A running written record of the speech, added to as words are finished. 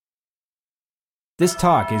This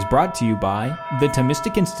talk is brought to you by the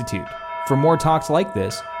Thomistic Institute. For more talks like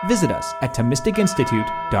this, visit us at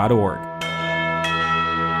ThomisticInstitute.org.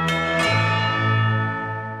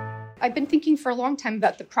 I've been thinking for a long time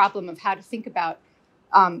about the problem of how to think about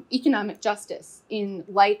economic justice in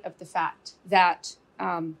light of the fact that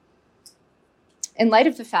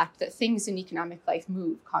things in economic life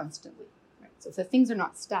move constantly. Right? So the things are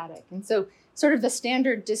not static, and so sort of the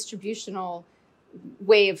standard distributional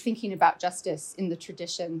way of thinking about justice in the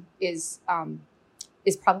tradition is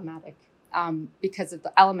problematic because of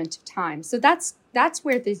the element of time. So that's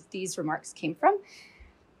where these remarks came from.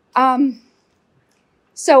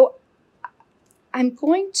 So I'm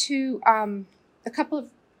going to a couple of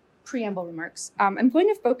preamble remarks. I'm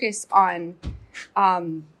going to focus on,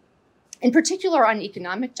 in particular, on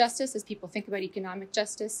economic justice as people think about economic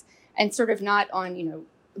justice, and sort of not on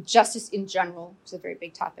justice in general, which is a very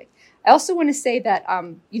big topic. I also want to say that,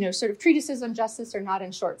 sort of treatises on justice are not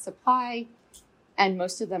in short supply, and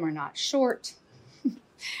most of them are not short.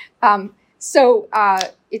 So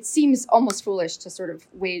it seems almost foolish to sort of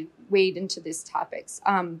wade into these topics.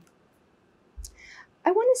 I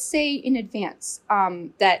want to say in advance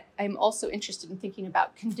that I'm also interested in thinking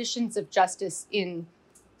about conditions of justice in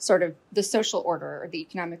sort of the social order or the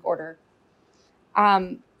economic order.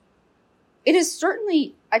 It is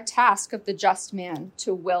certainly a task of the just man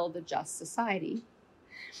to will the just society.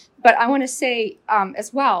 But I want to say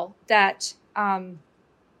as well that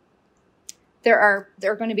there are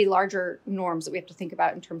going to be larger norms that we have to think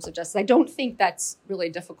about in terms of justice. I don't think that's really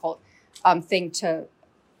a difficult thing to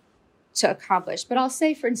accomplish. But I'll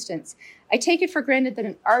say, for instance, I take it for granted that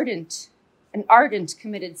an ardent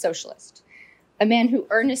committed socialist, a man who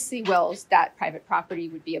earnestly wills that private property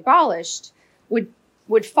would be abolished,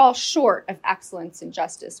 would fall short of excellence and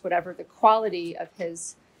justice, whatever the quality of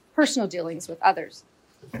his personal dealings with others.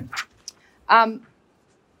 The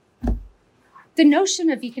notion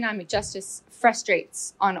of economic justice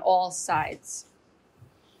frustrates on all sides.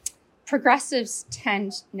 Progressives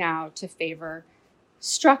tend now to favor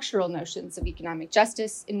structural notions of economic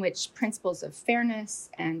justice in which principles of fairness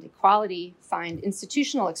and equality find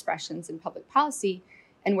institutional expressions in public policy,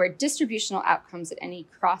 and where distributional outcomes at any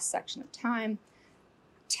cross-section of time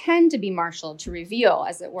tend to be marshaled to reveal,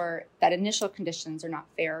 as it were, that initial conditions are not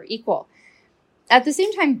fair or equal. At the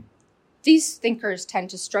same time, these thinkers tend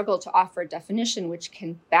to struggle to offer a definition which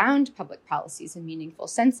can bound public policies in meaningful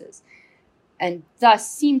senses, and thus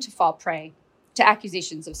seem to fall prey to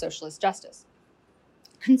accusations of socialist justice.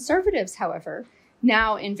 Conservatives, however,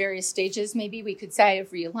 now in various stages, maybe we could say,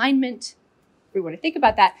 of realignment, we want to think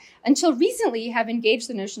about that, until recently have engaged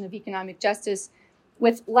the notion of economic justice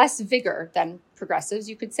with less vigor than progressives,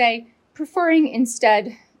 you could say, preferring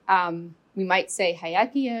instead, we might say,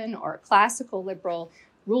 Hayekian or classical liberal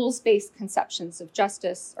rules-based conceptions of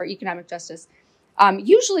justice or economic justice,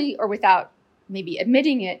 usually or without maybe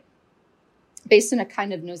admitting it, based on a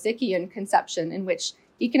kind of Nozickian conception in which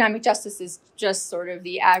economic justice is just sort of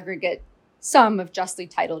the aggregate sum of justly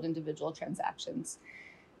titled individual transactions.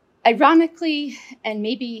 Ironically, and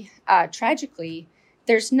maybe tragically,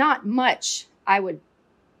 there's not much, I would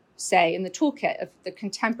say, in the toolkit of the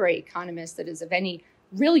contemporary economist that is of any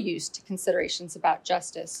real use to considerations about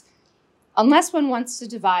justice, unless one wants to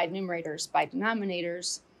divide numerators by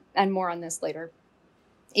denominators, and more on this later.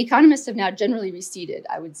 Economists have now generally receded,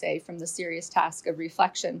 I would say, from the serious task of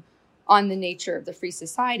reflection on the nature of the free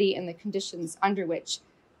society and the conditions under which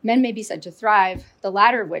men may be said to thrive, the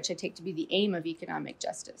latter of which I take to be the aim of economic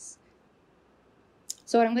justice.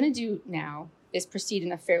 So what I'm going to do now is proceed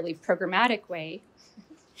in a fairly programmatic way.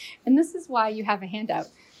 And this is why you have a handout.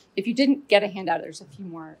 If you didn't get a handout, there's a few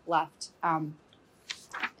more left.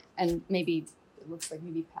 And maybe, it looks like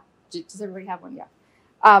maybe, does everybody have one? Yeah.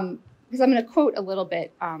 Because I'm going to quote a little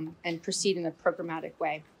bit and proceed in a programmatic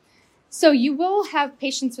way. So you will have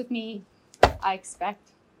patience with me, I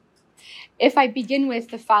expect, if I begin with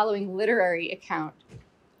the following literary account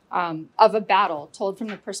of a battle told from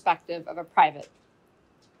the perspective of a private.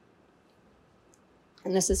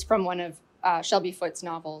 And this is from one of Shelby Foote's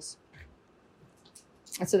novels.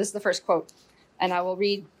 And so this is the first quote, and I will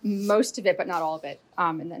read most of it, but not all of it,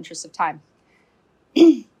 in the interest of time.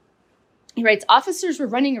 He writes, "Officers were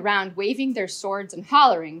running around waving their swords and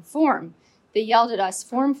hollering, 'Form!' They yelled at us,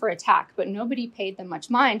 'Form for attack,' but nobody paid them much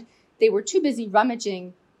mind. They were too busy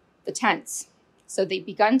rummaging the tents. So they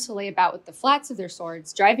begun to lay about with the flats of their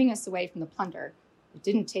swords, driving us away from the plunder. It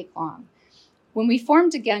didn't take long. When we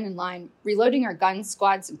formed again in line, reloading our guns,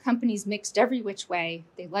 squads and companies mixed every which way,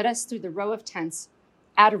 they led us through the row of tents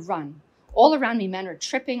at a run. All around me, men are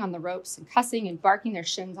tripping on the ropes and cussing and barking their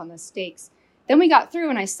shins on the stakes. Then we got through,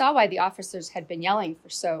 and I saw why the officers had been yelling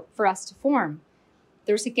for us to form.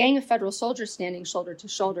 There was a gang of federal soldiers standing shoulder to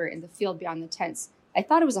shoulder in the field beyond the tents. I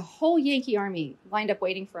thought it was a whole Yankee army lined up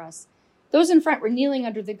waiting for us. Those in front were kneeling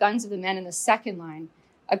under the guns of the men in the second line,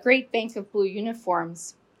 a great bank of blue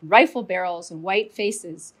uniforms, rifle barrels, and white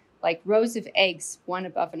faces like rows of eggs, one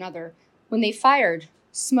above another. When they fired,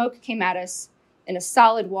 smoke came at us in a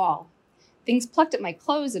solid wall. Things plucked at my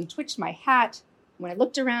clothes and twitched my hat. When I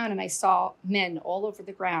looked around and I saw men all over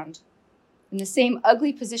the ground, in the same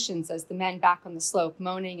ugly positions as the men back on the slope,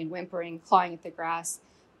 moaning and whimpering, clawing at the grass,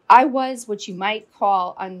 I was what you might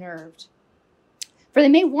call unnerved. For they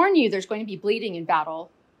may warn you there's going to be bleeding in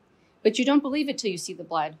battle, but you don't believe it till you see the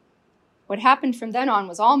blood. What happened from then on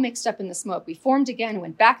was all mixed up in the smoke. We formed again and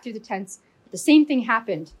went back through the tents. But the same thing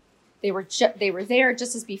happened. They were there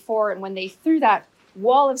just as before, and when they threw that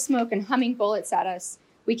wall of smoke and humming bullets at us,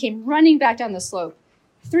 we came running back down the slope.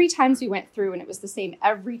 3 times we went through, and it was the same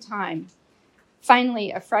every time.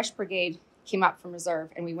 Finally, a fresh brigade came up from reserve,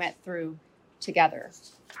 and we went through together.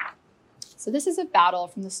 So this is a battle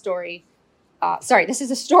from the story. This is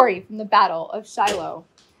a story from the Battle of Shiloh,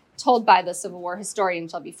 told by the Civil War historian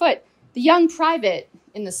Shelby Foote. The young private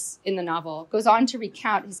in the novel goes on to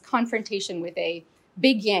recount his confrontation with a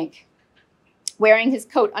big Yank, wearing his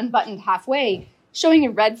coat unbuttoned halfway, showing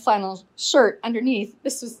a red flannel shirt underneath.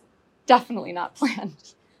 This was definitely not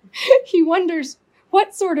planned. He wonders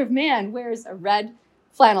what sort of man wears a red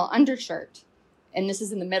flannel undershirt, and this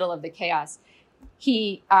is in the middle of the chaos.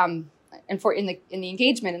 He in the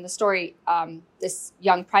engagement in the story, this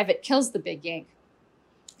young private kills the big Yank.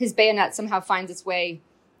 His bayonet somehow finds its way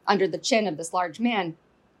under the chin of this large man.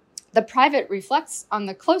 The private reflects on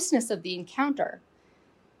the closeness of the encounter,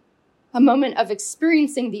 a moment of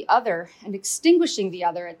experiencing the other and extinguishing the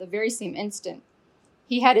other at the very same instant.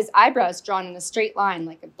 He had his eyebrows drawn in a straight line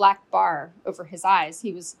like a black bar over his eyes.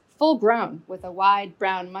 He was full grown with a wide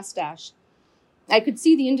brown mustache. I could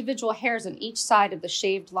see the individual hairs on each side of the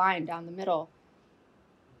shaved line down the middle.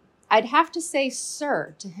 I'd have to say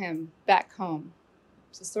sir to him back home.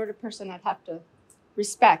 It's the sort of person I'd have to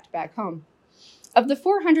respect back home. Of the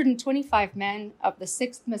 425 men of the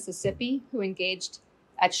 6th Mississippi who engaged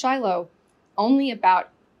at Shiloh, only about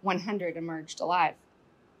 100 emerged alive.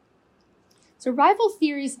 So rival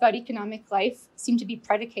theories about economic life seem to be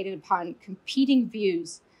predicated upon competing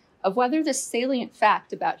views of whether the salient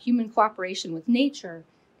fact about human cooperation with nature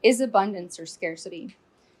is abundance or scarcity.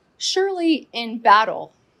 Surely in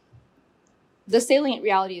battle, the salient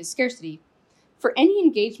reality is scarcity. For any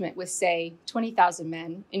engagement with, say, 20,000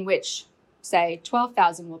 men, in which, say,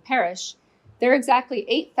 12,000 will perish, there are exactly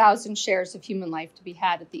 8,000 shares of human life to be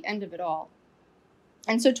had at the end of it all.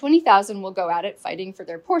 And so 20,000 will go at it fighting for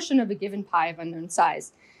their portion of a given pie of unknown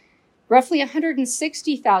size. Roughly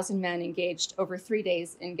 160,000 men engaged over 3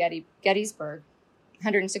 days in Gettysburg,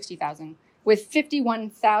 160,000, with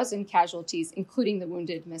 51,000 casualties, including the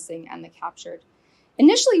wounded, missing, and the captured.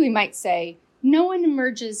 Initially, we might say, no one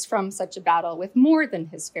emerges from such a battle with more than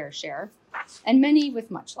his fair share, and many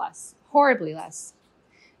with much less, horribly less.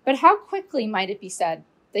 But how quickly might it be said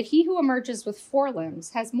that he who emerges with 4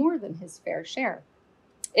 limbs has more than his fair share,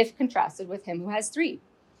 if contrasted with him who has 3?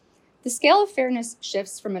 The scale of fairness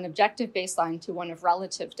shifts from an objective baseline to one of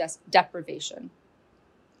relative deprivation.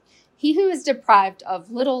 He who is deprived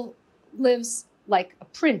of little lives like a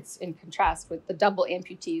prince in contrast with the double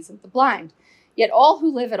amputees and the blind. Yet all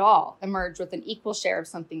who live at all emerge with an equal share of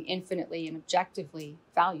something infinitely and objectively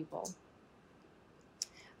valuable.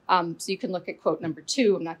 So you can look at quote number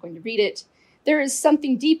 2. I'm not going to read it. There is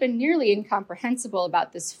something deep and nearly incomprehensible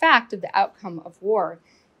about this fact of the outcome of war.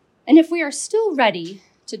 And if we are still ready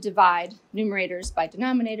to divide numerators by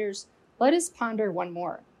denominators, let us ponder one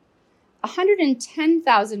more.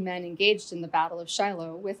 110,000 men engaged in the Battle of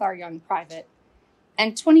Shiloh with our young private,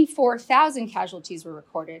 and 24,000 casualties were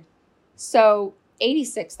recorded. So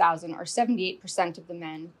 86,000, or 78% of the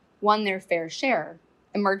men, won their fair share,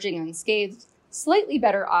 emerging unscathed, slightly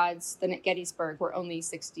better odds than at Gettysburg, where only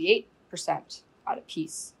 68% got a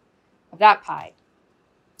piece of that pie.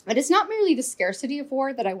 But it's not merely the scarcity of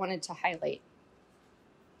war that I wanted to highlight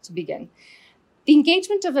to begin. The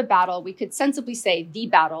engagement of a battle, we could sensibly say the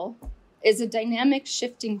battle, is a dynamic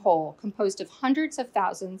shifting whole composed of hundreds of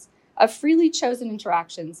thousands of freely chosen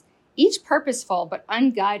interactions, each purposeful but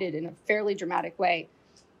unguided in a fairly dramatic way.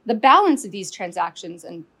 The balance of these transactions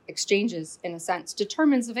and exchanges, in a sense,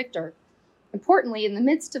 determines the victor. Importantly, in the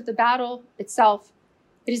midst of the battle itself,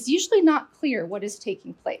 it is usually not clear what is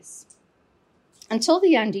taking place. Until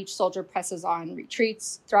the end, each soldier presses on,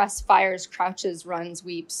 retreats, thrusts, fires, crouches, runs,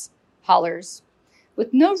 weeps, hollers,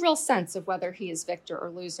 with no real sense of whether he is victor or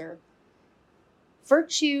loser.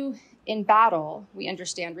 Virtue in battle, we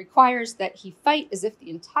understand, requires that he fight as if the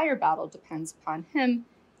entire battle depends upon him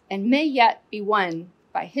and may yet be won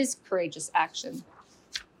by his courageous action.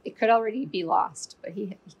 It could already be lost, but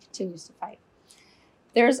he continues to fight.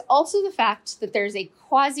 There's also the fact that there's a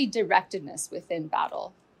quasi-directedness within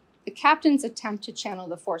battle. The captains attempt to channel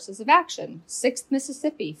the forces of action. 6th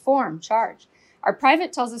Mississippi, form, charge. Our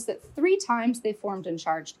private tells us that 3 times they formed and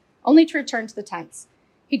charged, only to return to the tents.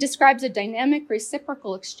 He describes a dynamic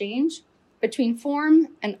reciprocal exchange between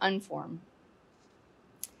form and unform.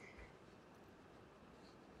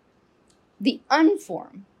 The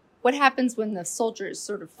unform, what happens when the soldiers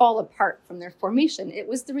sort of fall apart from their formation? It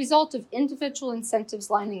was the result of individual incentives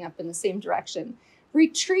lining up in the same direction.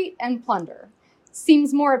 Retreat and plunder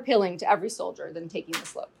seems more appealing to every soldier than taking the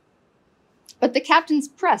slope. But the captains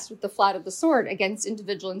pressed with the flat of the sword against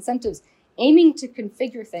individual incentives, aiming to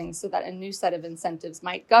configure things so that a new set of incentives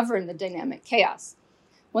might govern the dynamic chaos.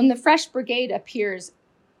 When the fresh brigade appears,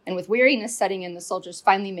 and with weariness setting in, the soldiers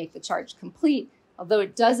finally make the charge complete, although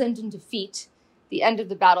it does end in defeat, the end of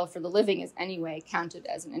the battle for the living is anyway counted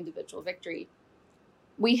as an individual victory.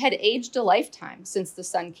 We had aged a lifetime since the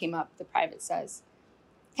sun came up, the private says.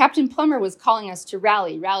 Captain Plummer was calling us to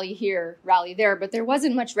rally here, rally there, but there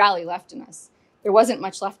wasn't much rally left in us. There wasn't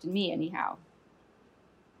much left in me, anyhow.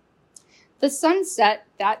 The sun set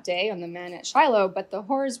that day on the men at Shiloh, but the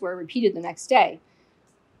horrors were repeated the next day.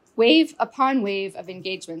 Wave upon wave of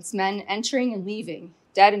engagements, men entering and leaving,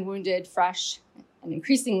 dead and wounded, fresh, and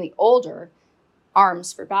increasingly older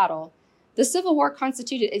arms for battle. The Civil War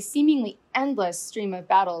constituted a seemingly endless stream of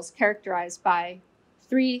battles characterized by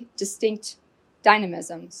 3 distinct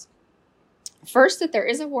dynamisms. First, that there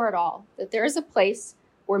is a war at all, that there is a place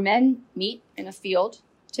where men meet in a field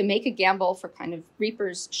to make a gamble for kind of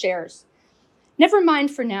reapers' shares. Never mind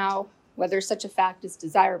for now whether such a fact is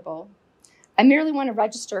desirable. I merely want to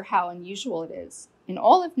register how unusual it is in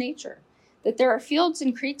all of nature that there are fields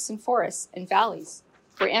and creeks and forests and valleys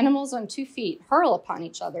where animals on 2 feet hurl upon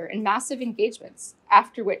each other in massive engagements,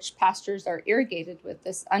 after which pastures are irrigated with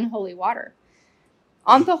this unholy water.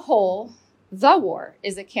 On the whole, the war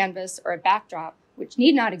is a canvas or a backdrop which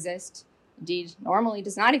need not exist, indeed normally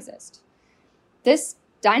does not exist. This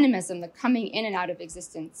dynamism, the coming in and out of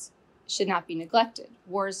existence, should not be neglected.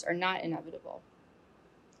 Wars are not inevitable.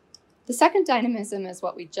 The second dynamism is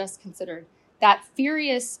what we just considered, that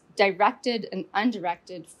furious, directed and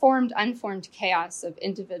undirected, formed, unformed chaos of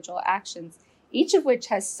individual actions, each of which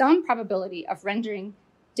has some probability of rendering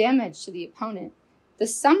damage to the opponent, the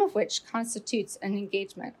sum of which constitutes an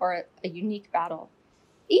engagement or a unique battle.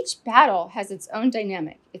 Each battle has its own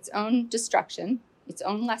dynamic, its own destruction, its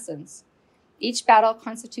own lessons. Each battle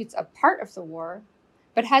constitutes a part of the war,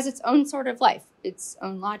 but has its own sort of life, its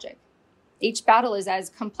own logic. Each battle is as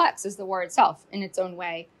complex as the war itself in its own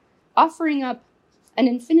way, offering up an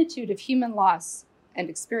infinitude of human loss and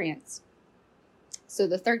experience. So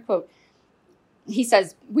the third quote, he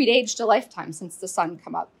says, "We'd aged a lifetime since the sun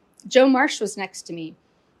come up. Joe Marsh was next to me.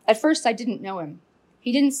 At first, I didn't know him.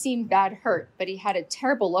 He didn't seem bad hurt, but he had a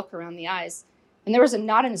terrible look around the eyes, and there was a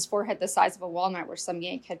knot in his forehead the size of a walnut where some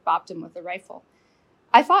Yank had bopped him with a rifle.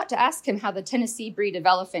 I thought to ask him how the Tennessee breed of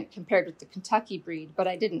elephant compared with the Kentucky breed, but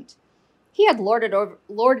I didn't. He had lorded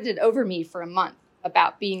it over me for a month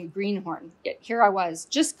about being a greenhorn, yet here I was,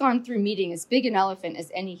 just gone through meeting as big an elephant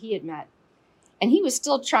as any he had met, and he was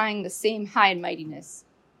still trying the same high mightiness.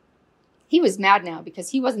 He was mad now because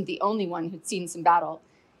he wasn't the only one who'd seen some battle.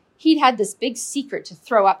 He'd had this big secret to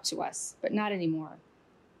throw up to us, but not anymore.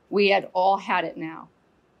 We had all had it now."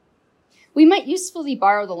 We might usefully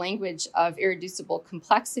borrow the language of irreducible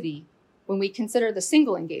complexity when we consider the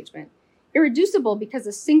single engagement. Irreducible because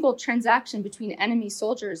a single transaction between enemy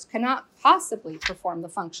soldiers cannot possibly perform the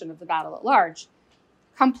function of the battle at large.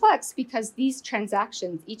 Complex because these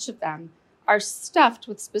transactions, each of them, are stuffed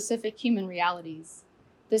with specific human realities.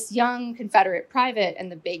 This young Confederate private and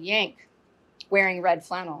the big Yank wearing red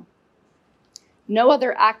flannel. No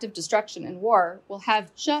other act of destruction in war will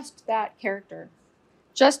have just that character,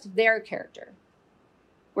 just their character,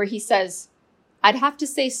 where he says, "I'd have to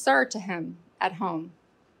say sir to him at home."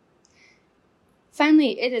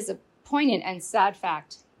 Finally, it is a poignant and sad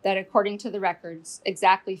fact that according to the records,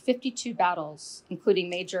 exactly 52 battles, including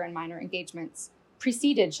major and minor engagements,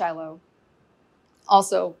 preceded Shiloh.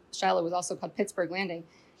 Also, Shiloh was also called Pittsburgh Landing.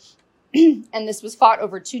 And this was fought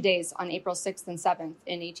over 2 days on April 6th and 7th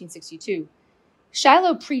in 1862.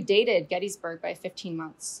 Shiloh predated Gettysburg by 15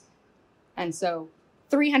 months. And so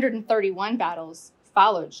 331 battles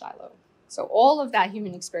followed Shiloh. So all of that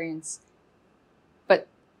human experience, but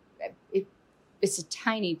it's a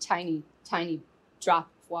tiny, tiny, tiny drop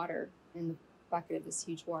of water in the bucket of this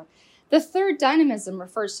huge war. The third dynamism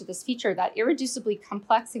refers to this feature that irreducibly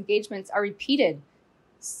complex engagements are repeated,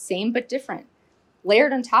 same but different,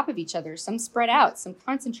 layered on top of each other, some spread out, some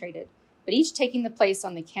concentrated, but each taking the place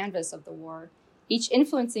on the canvas of the war, each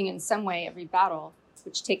influencing in some way every battle,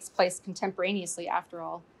 which takes place contemporaneously after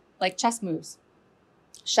all, like chess moves.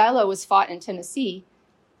 Shiloh was fought in Tennessee,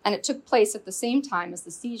 and it took place at the same time as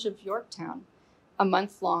the siege of Yorktown, a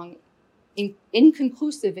month-long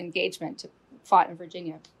inconclusive engagement fought in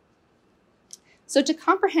Virginia. So to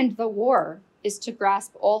comprehend the war is to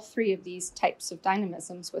grasp all three of these types of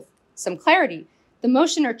dynamisms with some clarity. The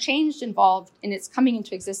motion or change involved in its coming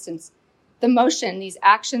into existence, the motion, these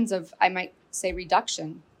actions of, I might say,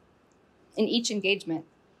 reduction in each engagement,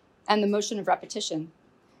 and the motion of repetition.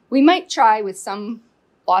 We might try with some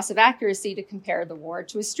loss of accuracy to compare the war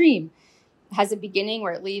to a stream. It has a beginning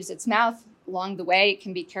where it leaves its mouth. Along the way, it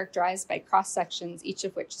can be characterized by cross-sections, each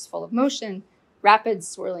of which is full of motion, rapid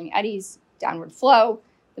swirling eddies, downward flow,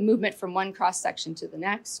 the movement from one cross-section to the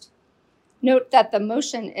next. Note that the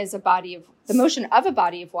motion of a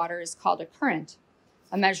body of water is called a current,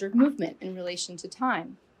 a measure of movement in relation to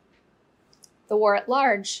time. In the war at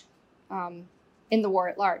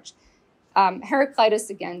large, Heraclitus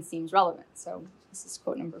again seems relevant. So this is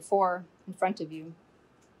quote number 4 in front of you.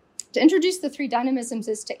 To introduce the three dynamisms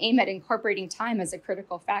is to aim at incorporating time as a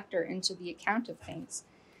critical factor into the account of things.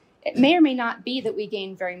 It may or may not be that we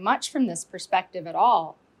gain very much from this perspective at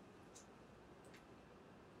all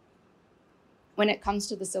when it comes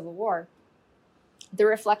to the Civil War, the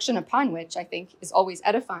reflection upon which I think is always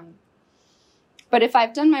edifying. But if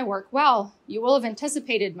I've done my work well, you will have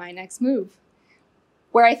anticipated my next move.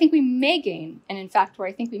 Where I think we may gain, and in fact, where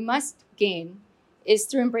I think we must gain, is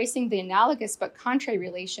through embracing the analogous but contrary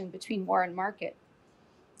relation between war and market.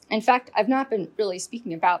 In fact, I've not been really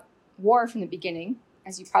speaking about war from the beginning,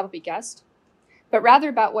 as you probably guessed, but rather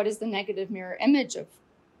about what is the negative mirror image of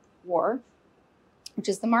war, which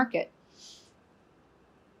is the market.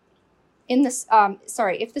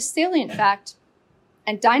 If the salient fact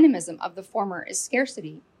and dynamism of the former is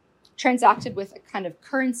scarcity, transacted with a kind of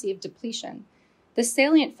currency of depletion, the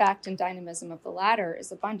salient fact and dynamism of the latter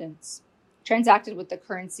is abundance, transacted with the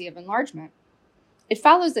currency of enlargement. It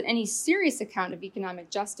follows that any serious account of economic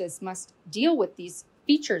justice must deal with these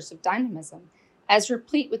features of dynamism as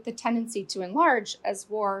replete with the tendency to enlarge as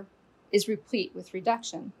war is replete with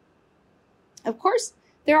reduction. Of course,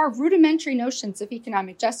 there are rudimentary notions of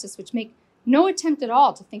economic justice which make no attempt at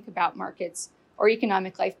all to think about markets or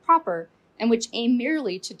economic life proper, and which aim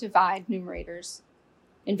merely to divide numerators,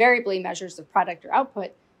 invariably measures of product or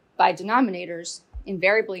output, by denominators,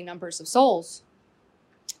 invariably numbers of souls,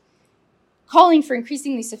 calling for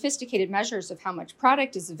increasingly sophisticated measures of how much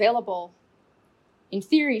product is available in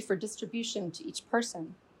theory for distribution to each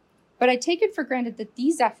person. But I take it for granted that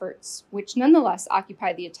these efforts, which nonetheless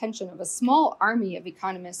occupy the attention of a small army of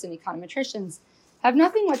economists and econometricians, have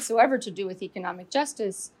nothing whatsoever to do with economic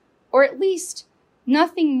justice, or at least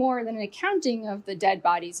nothing more than an accounting of the dead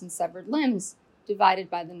bodies and severed limbs divided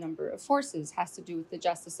by the number of forces, has to do with the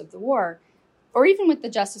justice of the war, or even with the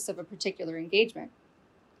justice of a particular engagement.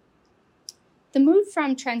 The move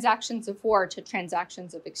from transactions of war to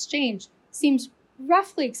transactions of exchange seems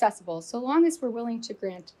roughly accessible so long as we're willing to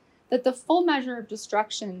grant that the full measure of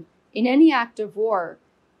destruction in any act of war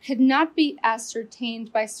could not be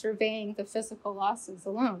ascertained by surveying the physical losses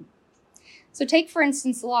alone. So take, for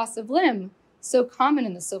instance, the loss of limb, so common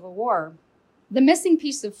in the Civil War. The missing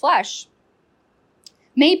piece of flesh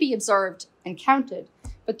may be observed and counted,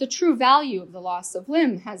 but the true value of the loss of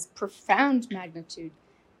limb has profound magnitude,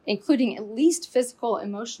 including at least physical,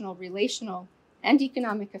 emotional, relational, and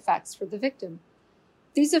economic effects for the victim.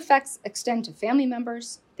 These effects extend to family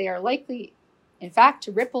members. They are likely, in fact,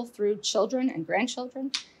 to ripple through children and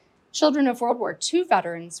grandchildren. Children of World War II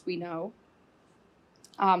veterans, we know,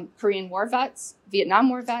 Korean War vets, Vietnam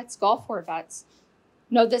War vets, Gulf War vets,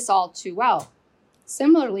 know this all too well.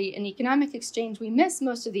 Similarly, in economic exchange, we miss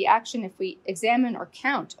most of the action if we examine or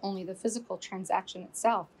count only the physical transaction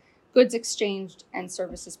itself, goods exchanged and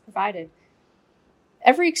services provided.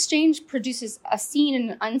 Every exchange produces a seen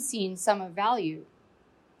and an unseen sum of value.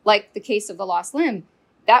 Like the case of the lost limb,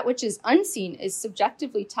 that which is unseen is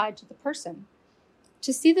subjectively tied to the person.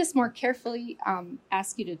 To see this more carefully,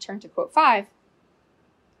 ask you to turn to quote 5.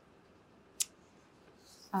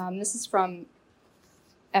 This is from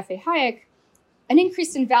F.A. Hayek. An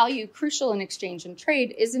increase in value crucial in exchange and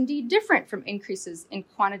trade is indeed different from increases in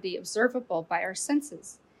quantity observable by our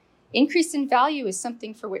senses. Increase in value is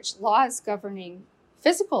something for which laws governing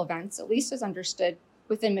physical events, at least as understood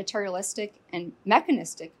within materialistic and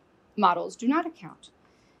mechanistic models, do not account.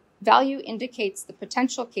 Value indicates the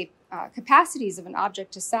potential capacities of an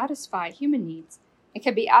object to satisfy human needs and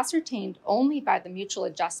can be ascertained only by the mutual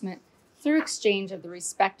adjustment through exchange of the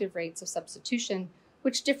respective rates of substitution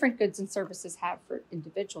which different goods and services have for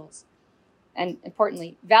individuals. And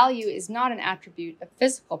importantly, value is not an attribute of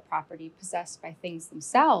physical property possessed by things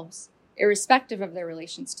themselves, irrespective of their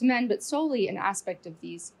relations to men, but solely an aspect of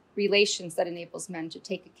these relations that enables men to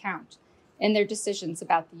take account in their decisions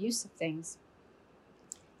about the use of things.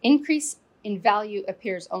 Increase in value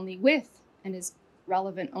appears only with and is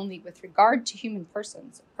relevant only with regard to human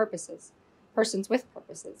persons with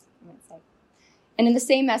purposes, I might say. And in the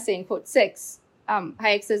same essay, in quote 6,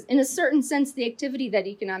 Hayek says, in a certain sense, the activity that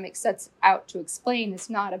economics sets out to explain is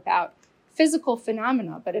not about physical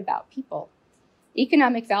phenomena, but about people.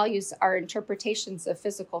 Economic values are interpretations of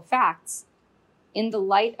physical facts in the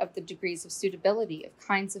light of the degrees of suitability of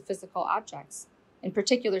kinds of physical objects in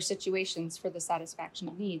particular situations for the satisfaction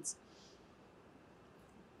of needs.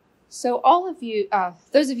 So all of you,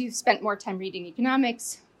 those of you who've spent more time reading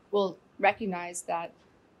economics will recognize that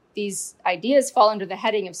these ideas fall under the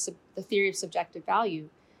heading of the theory of subjective value.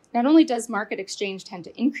 Not only does market exchange tend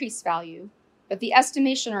to increase value, but the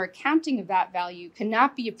estimation or accounting of that value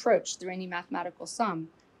cannot be approached through any mathematical sum.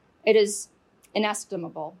 It is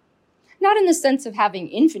inestimable. Not in the sense of having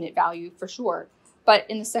infinite value, for sure, but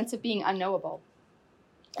in the sense of being unknowable.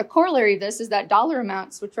 A corollary of this is that dollar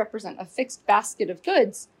amounts which represent a fixed basket of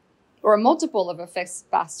goods, or a multiple of a fixed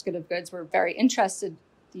basket of goods, we're very interested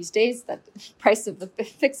these days that the price of the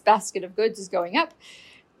fixed basket of goods is going up.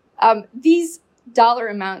 These dollar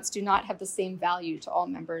amounts do not have the same value to all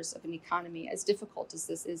members of an economy, as difficult as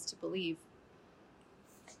this is to believe.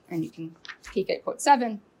 And you can peek at quote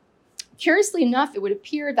 7. Curiously enough, it would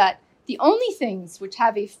appear that the only things which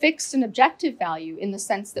have a fixed and objective value in the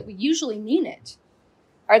sense that we usually mean it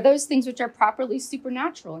are those things which are properly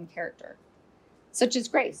supernatural in character, such as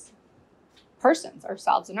grace, persons,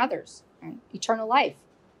 ourselves and others, and eternal life,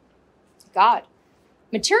 God.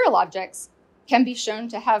 Material objects can be shown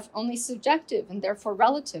to have only subjective and therefore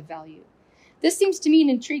relative value. This seems to me an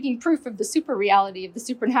intriguing proof of the superreality of the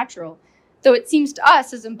supernatural, though it seems to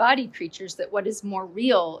us as embodied creatures that what is more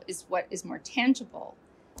real is what is more tangible.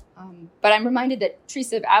 But I'm reminded that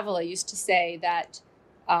Teresa of Avila used to say that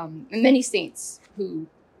many saints who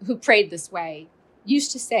prayed this way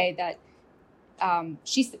used to say that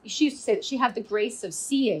she used to say that she had the grace of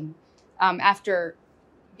seeing after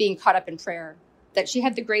being caught up in prayer, that she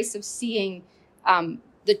had the grace of seeing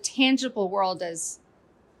the tangible world as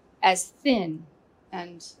thin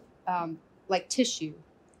and like tissue,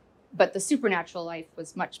 but the supernatural life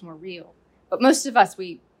was much more real. But most of us,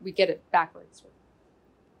 we get it backwards.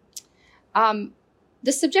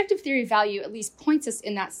 The subjective theory of value at least points us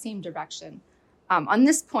in that same direction. On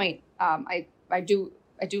this point, I do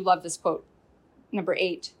love this quote, number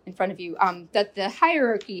 8 in front of you, that the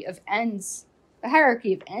hierarchy of ends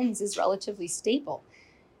is relatively stable,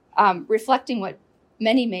 reflecting what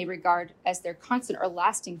many may regard as their constant or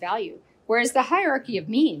lasting value, whereas the hierarchy of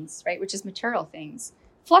means, right, which is material things,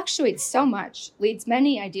 fluctuates so much, leads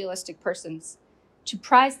many idealistic persons to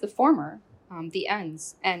prize the former, the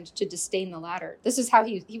ends, and to disdain the latter. This is how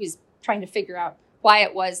he was trying to figure out why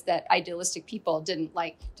it was that idealistic people didn't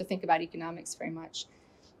like to think about economics very much.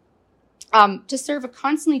 To serve a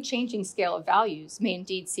constantly changing scale of values may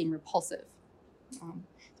indeed seem repulsive.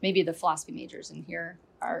 Maybe the philosophy majors in here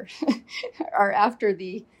are are after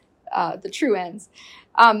the true ends.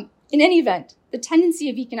 In any event, the tendency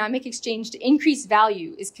of economic exchange to increase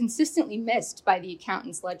value is consistently missed by the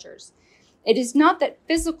accountant's ledgers. It is not that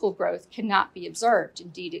physical growth cannot be observed,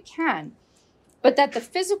 indeed it can, but that the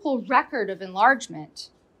physical record of enlargement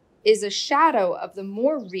is a shadow of the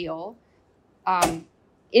more real,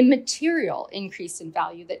 immaterial increase in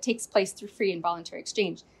value that takes place through free and voluntary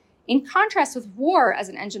exchange. In contrast with war as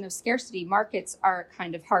an engine of scarcity, markets are a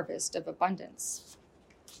kind of harvest of abundance.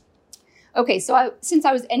 Okay, so since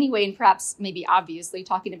I was anyway, and perhaps maybe obviously,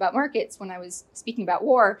 talking about markets when I was speaking about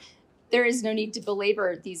war, there is no need to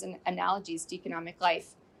belabor these analogies to economic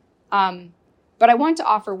life. But I want to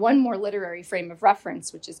offer one more literary frame of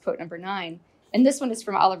reference, which is quote number 9. And this one is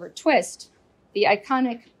from Oliver Twist, the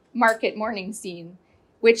iconic market morning scene,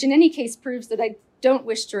 which in any case proves that I don't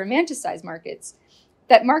wish to romanticize markets.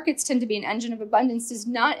 That markets tend to be an engine of abundance does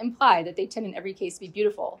not imply that they tend in every case to be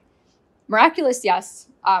beautiful. Miraculous, yes.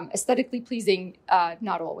 Aesthetically pleasing,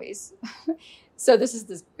 not always. So this is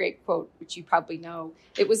this great quote, which you probably know.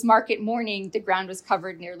 It was market morning. The ground was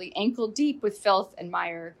covered nearly ankle deep with filth and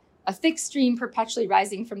mire, a thick stream perpetually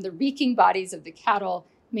rising from the reeking bodies of the cattle,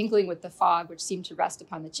 mingling with the fog, which seemed to rest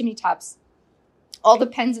upon the chimney tops. All the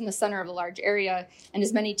pens in the center of a large area, and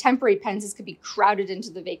as many temporary pens as could be crowded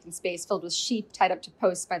into the vacant space, filled with sheep tied up to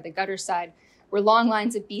posts by the gutter side, were long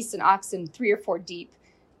lines of beasts and oxen, 3 or 4 deep.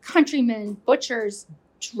 Countrymen, butchers,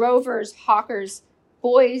 drovers, hawkers,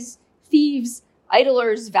 boys, thieves,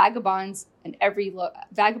 idlers, vagabonds, and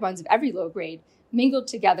vagabonds of every low grade mingled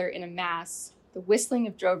together in a mass. The whistling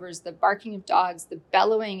of drovers, the barking of dogs, the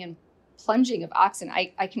bellowing and plunging of oxen.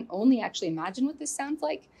 I can only actually imagine what this sounds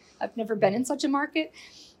like. I've never been in such a market.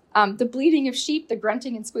 The bleating of sheep, the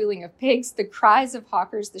grunting and squealing of pigs, the cries of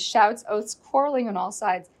hawkers, the shouts, oaths, quarreling on all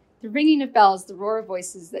sides, the ringing of bells, the roar of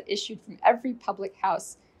voices that issued from every public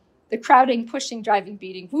house, the crowding, pushing, driving,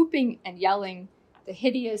 beating, whooping, and yelling, the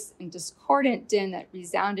hideous and discordant din that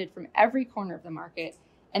resounded from every corner of the market,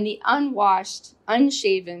 and the unwashed,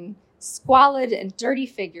 unshaven, squalid, and dirty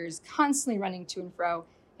figures constantly running to and fro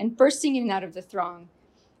and bursting in and out of the throng,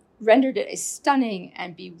 rendered it a stunning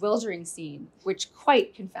and bewildering scene, which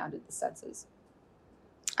quite confounded the senses.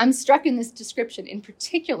 I'm struck in this description in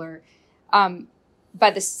particular by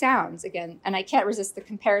the sounds, again, and I can't resist the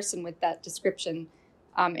comparison with that description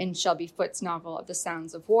in Shelby Foote's novel of The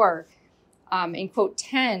Sounds of War. In quote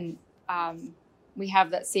 10, we have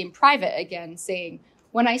that same private again saying,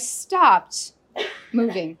 "When I stopped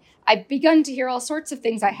moving, I'd begun to hear all sorts of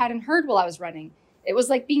things I hadn't heard while I was running. It was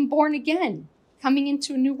like being born again. Coming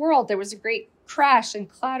into a new world, there was a great crash and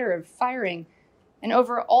clatter of firing. And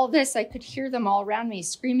over all this, I could hear them all around me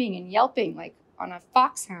screaming and yelping like on a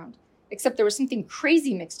foxhound, except there was something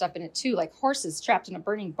crazy mixed up in it too, like horses trapped in a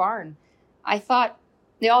burning barn. I thought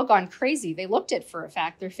they all gone crazy. They looked it for a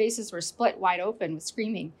fact. Their faces were split wide open with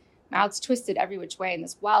screaming, mouths twisted every which way, and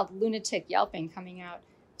this wild lunatic yelping coming out.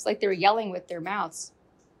 It was like they were yelling with their mouths.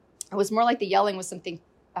 It was more like the yelling was something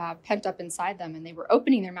pent up inside them, and they were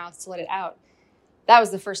opening their mouths to let it out. That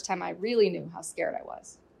was the first time I really knew how scared I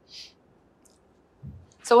was."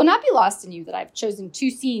 So it will not be lost in you that I've chosen 2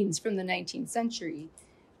 scenes from the 19th century.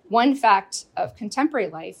 One fact of contemporary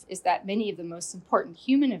life is that many of the most important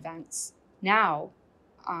human events now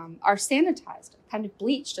are sanitized, kind of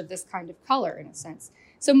bleached of this kind of color in a sense.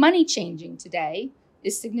 So money changing today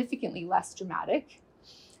is significantly less dramatic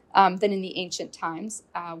than in the ancient times.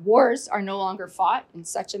 Wars are no longer fought in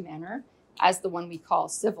such a manner as the one we call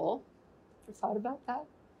civil. Ever thought about that?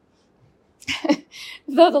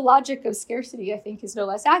 Though the logic of scarcity, I think, is no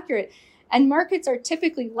less accurate. And markets are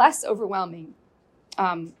typically less overwhelming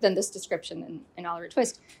than this description in Oliver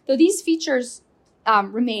Twist. Though these features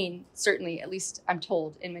remain, certainly, at least I'm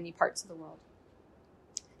told, in many parts of the world.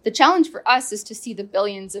 The challenge for us is to see the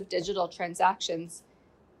billions of digital transactions,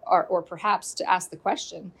 or perhaps to ask the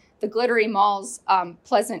question, the glittery malls,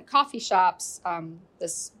 pleasant coffee shops,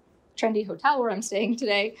 this trendy hotel where I'm staying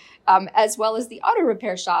today, as well as the auto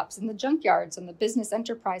repair shops and the junkyards and the business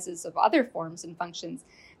enterprises of other forms and functions,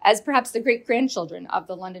 as perhaps the great-grandchildren of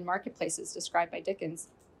the London marketplaces described by Dickens.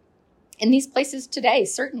 In these places today,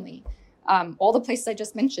 certainly, all the places I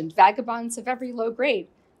just mentioned, vagabonds of every low grade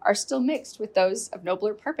are still mixed with those of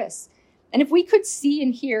nobler purpose. And if we could see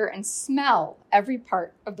and hear and smell every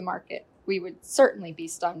part of the market, we would certainly be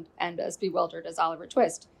stunned and as bewildered as Oliver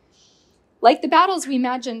Twist. Like the battles we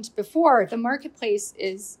imagined before, the marketplace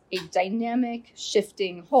is a dynamic,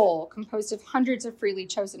 shifting whole composed of hundreds of freely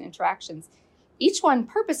chosen interactions, each one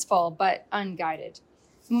purposeful but unguided.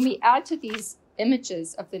 And when we add to these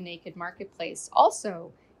images of the naked marketplace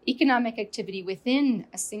also economic activity within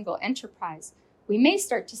a single enterprise, we may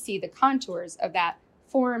start to see the contours of that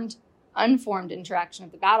formed, unformed interaction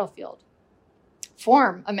of the battlefield.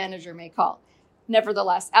 Form, a manager may call.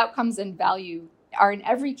 Nevertheless, outcomes and value are in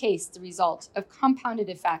every case the result of compounded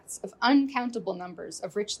effects of uncountable numbers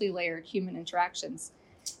of richly layered human interactions.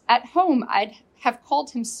 At home, I'd have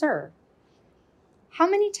called him sir. How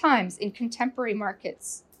many times in contemporary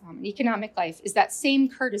markets, in economic life, is that same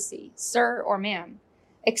courtesy, sir or ma'am,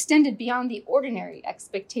 extended beyond the ordinary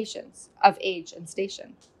expectations of age and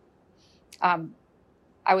station?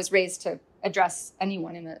 I was raised to address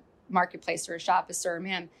anyone in a marketplace or a shop as sir or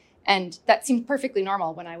ma'am, and that seemed perfectly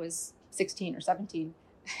normal when I was 16 or 17.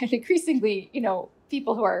 And increasingly,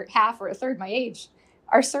 people who are half or a third my age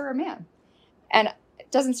are sir or ma'am. And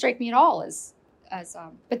it doesn't strike me at all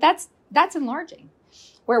but that's enlarging.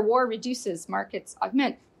 Where war reduces, markets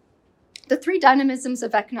augment. The 3 dynamisms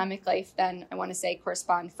of economic life, then, I want to say,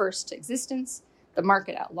 correspond first to existence, the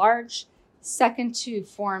market at large, second to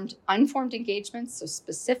formed, unformed engagements, so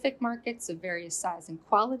specific markets of various size and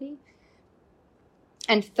quality,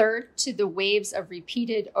 and third to the waves of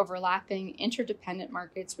repeated, overlapping, interdependent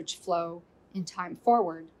markets which flow in time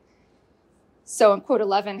forward. So in quote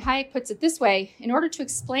 11, Hayek puts it this way: in order to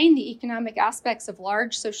explain the economic aspects of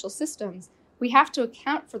large social systems, We have to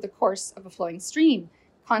account for the course of a flowing stream,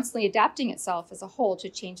 constantly adapting itself as a whole to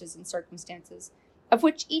changes in circumstances, of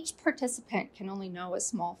which each participant can only know a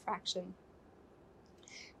small fraction.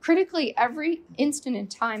 Critically, every instant in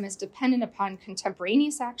time is dependent upon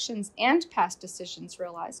contemporaneous actions and past decisions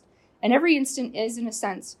realized, and every instant is, in a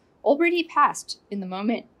sense, already past in the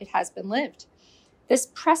moment it has been lived. This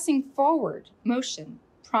pressing forward motion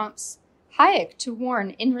prompts Hayek to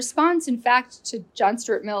warn, in response, in fact, to John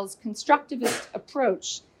Stuart Mill's constructivist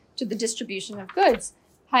approach to the distribution of goods.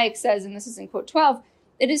 Hayek says, and this is in quote 12,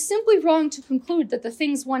 "It is simply wrong to conclude that the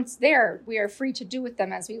things once there, we are free to do with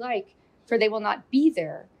them as we like, for they will not be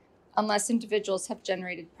there unless individuals have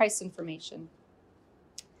generated price information."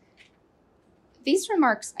 These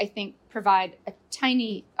remarks, I think, provide a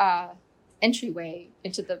tiny entryway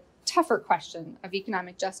into the tougher question of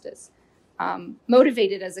economic justice,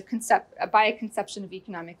 motivated as by a conception of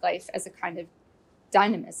economic life as a kind of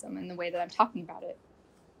dynamism in the way that I'm talking about it.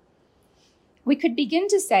 We could begin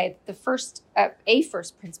to say that a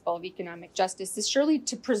first principle of economic justice is surely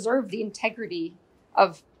to preserve the integrity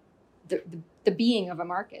of the being of a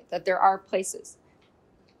market, that there are places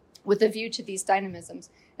with a view to these dynamisms.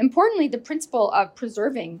 Importantly, the principle of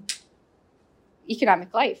preserving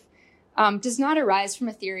economic life does not arise from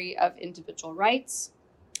a theory of individual rights,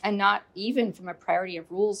 and not even from a priority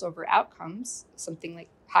of rules over outcomes, something like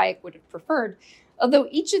Hayek would have preferred, although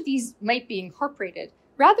each of these might be incorporated.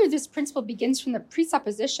 Rather, this principle begins from the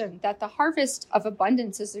presupposition that the harvest of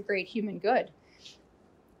abundance is a great human good,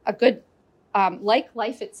 a good like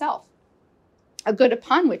life itself, a good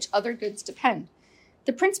upon which other goods depend.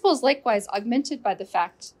 The principle is likewise augmented by the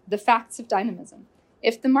facts of dynamism.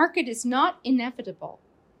 If the market is not inevitable,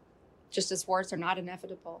 just as wars are not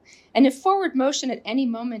inevitable, and if forward motion at any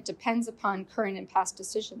moment depends upon current and past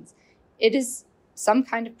decisions, it is some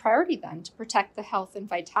kind of priority then to protect the health and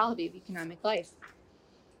vitality of economic life.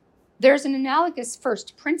 There's an analogous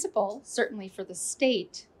first principle, certainly for the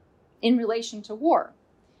state, in relation to war.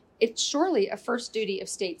 It's surely a first duty of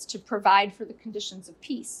states to provide for the conditions of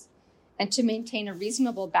peace and to maintain a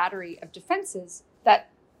reasonable battery of defenses that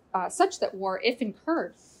such that war, if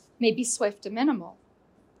incurred, may be swift and minimal.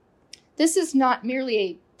 This is not merely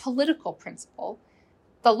a political principle.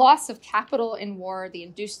 The loss of capital in war, the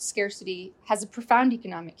induced scarcity, has a profound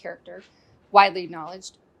economic character, widely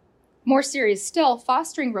acknowledged. More serious still,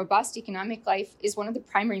 fostering robust economic life is one of the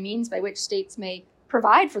primary means by which states may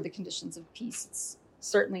provide for the conditions of peace. It's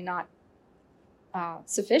certainly not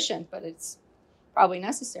sufficient, but it's probably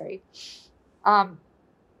necessary.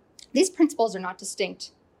 These principles are not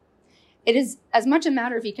distinct. It is as much a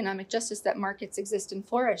matter of economic justice that markets exist and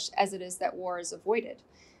flourish as it is that war is avoided.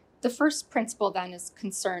 The first principle then is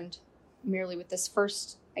concerned merely with this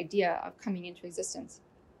first idea of coming into existence.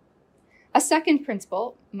 A second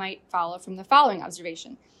principle might follow from the following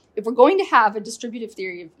observation. If we're going to have a distributive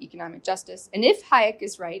theory of economic justice, and if Hayek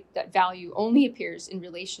is right that value only appears in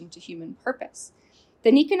relation to human purpose,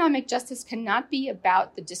 then economic justice cannot be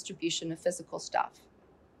about the distribution of physical stuff,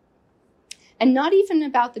 and not even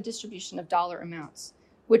about the distribution of dollar amounts,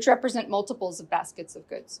 which represent multiples of baskets of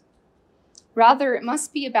goods. Rather, it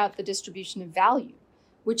must be about the distribution of value,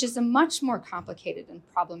 which is a much more complicated and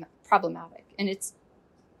problematic, and it's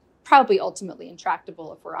probably ultimately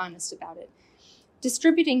intractable if we're honest about it.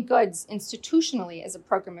 Distributing goods institutionally as a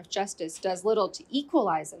program of justice does little to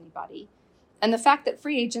equalize anybody, and the fact that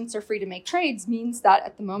free agents are free to make trades means that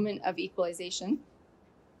at the moment of equalization,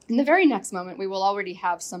 in the very next moment, we will already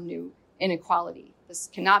have some new inequality. This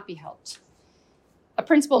cannot be helped. A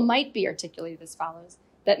principle might be articulated as follows: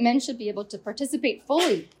 that men should be able to participate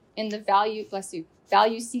fully in the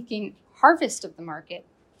value-seeking harvest of the market.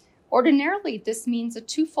 Ordinarily, this means a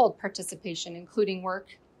twofold participation, including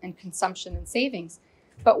work and consumption and savings.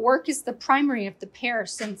 But work is the primary of the pair,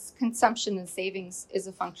 since consumption and savings is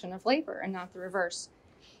a function of labor and not the reverse.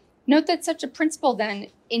 Note that such a principle then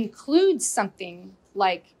includes something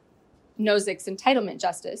like Nozick's entitlement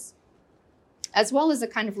justice, as well as a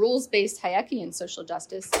kind of rules-based Hayekian social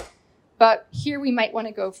justice. But here we might want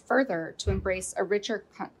to go further to embrace a richer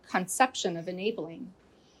conception of enabling.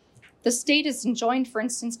 The state is enjoined, for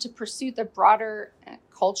instance, to pursue the broader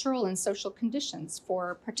cultural and social conditions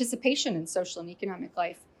for participation in social and economic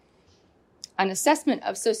life. An assessment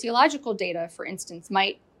of sociological data, for instance,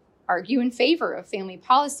 might argue in favor of family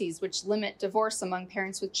policies which limit divorce among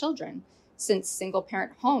parents with children, since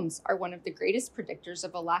single-parent homes are one of the greatest predictors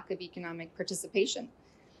of a lack of economic participation.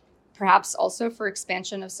 Perhaps also for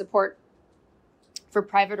expansion of support for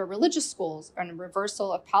private or religious schools, and a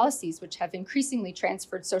reversal of policies which have increasingly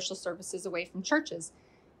transferred social services away from churches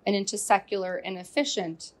and into secular and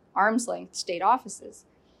efficient arm's-length state offices.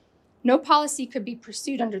 No policy could be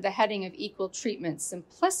pursued under the heading of equal treatment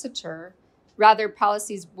simpliciter. Rather,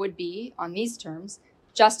 policies would be, on these terms,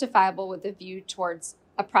 justifiable with a view towards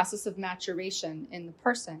a process of maturation in the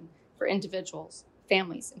person for individuals,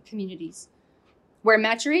 families, and communities, where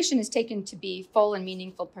maturation is taken to be full and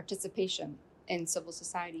meaningful participation in civil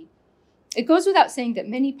society. It goes without saying that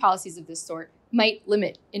many policies of this sort might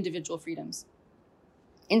limit individual freedoms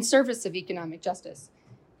in service of economic justice.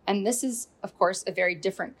 And this is, of course, a very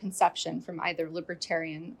different conception from either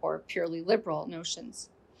libertarian or purely liberal notions.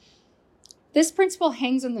 This principle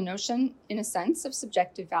hangs on the notion, in a sense, of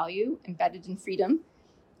subjective value embedded in freedom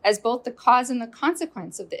as both the cause and the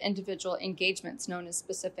consequence of the individual engagements known as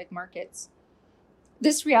specific markets.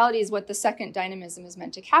 This reality is what the second dynamism is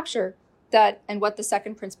meant to capture, and what the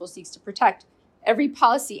second principle seeks to protect. Every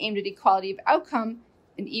policy aimed at equality of outcome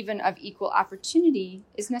and even of equal opportunity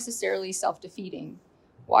is necessarily self-defeating.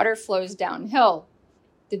 Water flows downhill.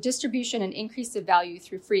 The distribution and increase of value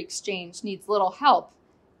through free exchange needs little help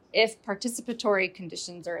if participatory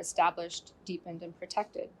conditions are established, deepened, and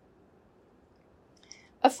protected.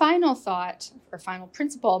 A final thought or final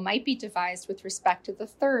principle might be devised with respect to the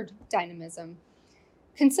third dynamism.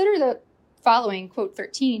 Consider the following, quote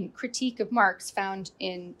 13, critique of Marx found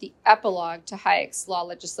in the epilogue to Hayek's Law,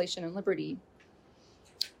 Legislation, and Liberty.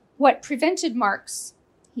 What prevented Marx,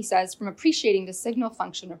 he says, from appreciating the signal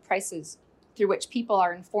function of prices through which people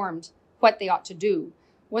are informed what they ought to do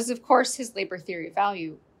was, of course, his labor theory of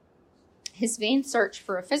value. His vain search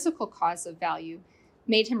for a physical cause of value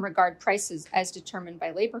made him regard prices as determined by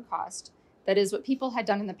labor cost, that is, what people had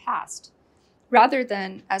done in the past, rather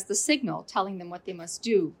than as the signal telling them what they must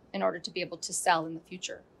do in order to be able to sell in the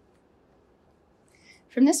future.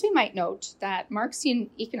 From this, we might note that Marxian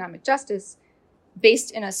economic justice,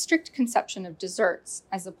 based in a strict conception of deserts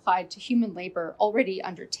as applied to human labor already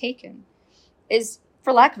undertaken, is,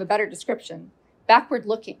 for lack of a better description,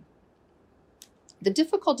 backward-looking. The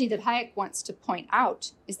difficulty that Hayek wants to point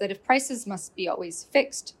out is that if prices must be always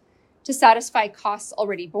fixed to satisfy costs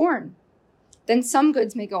already borne, then some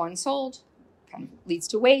goods may go unsold, kind of leads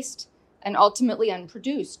to waste, and ultimately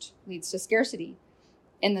unproduced, leads to scarcity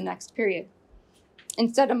in the next period.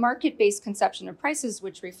 Instead, a market-based conception of prices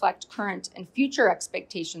which reflect current and future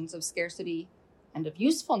expectations of scarcity and of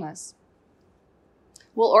usefulness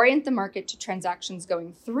will orient the market to transactions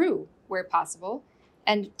going through where possible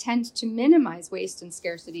and tend to minimize waste and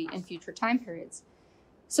scarcity in future time periods.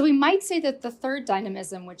 So we might say that the third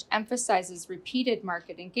dynamism, which emphasizes repeated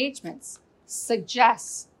market engagements,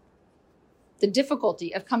 suggests the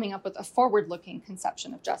difficulty of coming up with a forward-looking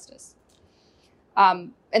conception of justice.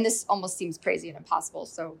 And this almost seems crazy and impossible,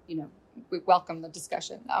 so, we welcome the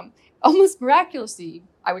discussion. Almost miraculously,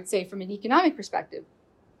 I would say, from an economic perspective,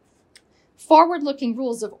 forward-looking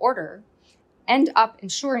rules of order end up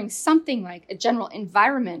ensuring something like a general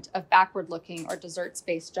environment of backward-looking or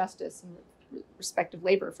deserts-based justice in respect of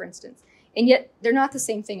labor, for instance. And yet, they're not the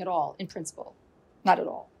same thing at all in principle, not at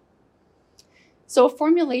all. So a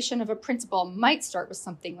formulation of a principle might start with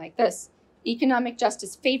something like this. Economic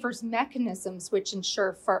justice favors mechanisms which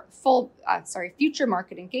ensure future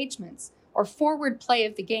market engagements, or forward play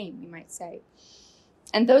of the game, you might say,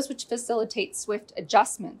 and those which facilitate swift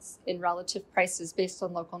adjustments in relative prices based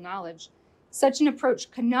on local knowledge. Such an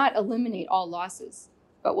approach cannot eliminate all losses,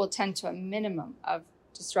 but will tend to a minimum of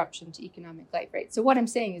disruption to economic life, right? So what I'm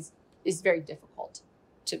saying is very difficult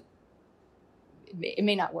to, it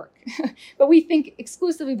may not work, but we think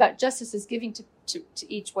exclusively about justice as giving to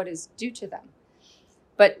each what is due to them.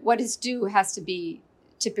 But what is due has to be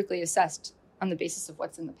typically assessed on the basis of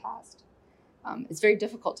what's in the past. It's very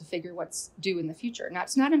difficult to figure what's due in the future. Now,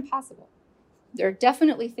 it's not impossible. There are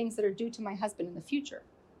definitely things that are due to my husband in the future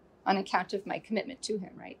on account of my commitment to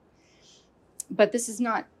him, right? But this is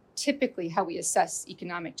not typically how we assess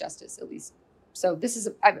economic justice, at least. So this is,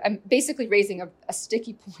 I'm basically raising a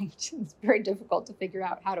sticky point. It's very difficult to figure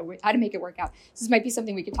out how to make it work out. This might be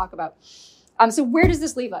something we could talk about. So where does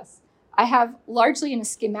this leave us? I have largely in a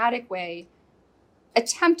schematic way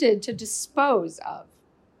attempted to dispose of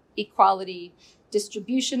equality,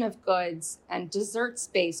 distribution of goods, and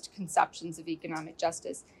deserts-based conceptions of economic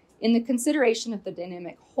justice in the consideration of the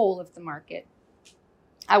dynamic whole of the market.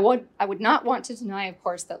 I would not want to deny, of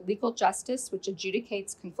course, that legal justice, which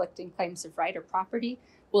adjudicates conflicting claims of right or property,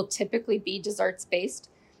 will typically be deserts-based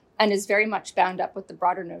and is very much bound up with the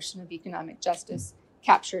broader notion of economic justice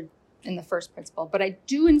captured in the first principle. But I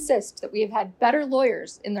do insist that we have had better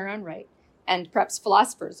lawyers in their own right, and perhaps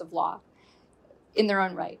philosophers of law in their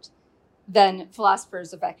own right, than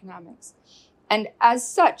philosophers of economics. And as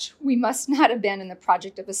such, we must not abandon the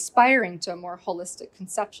project of aspiring to a more holistic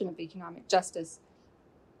conception of economic justice.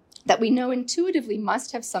 that we know intuitively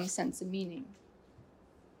must have some sense of meaning.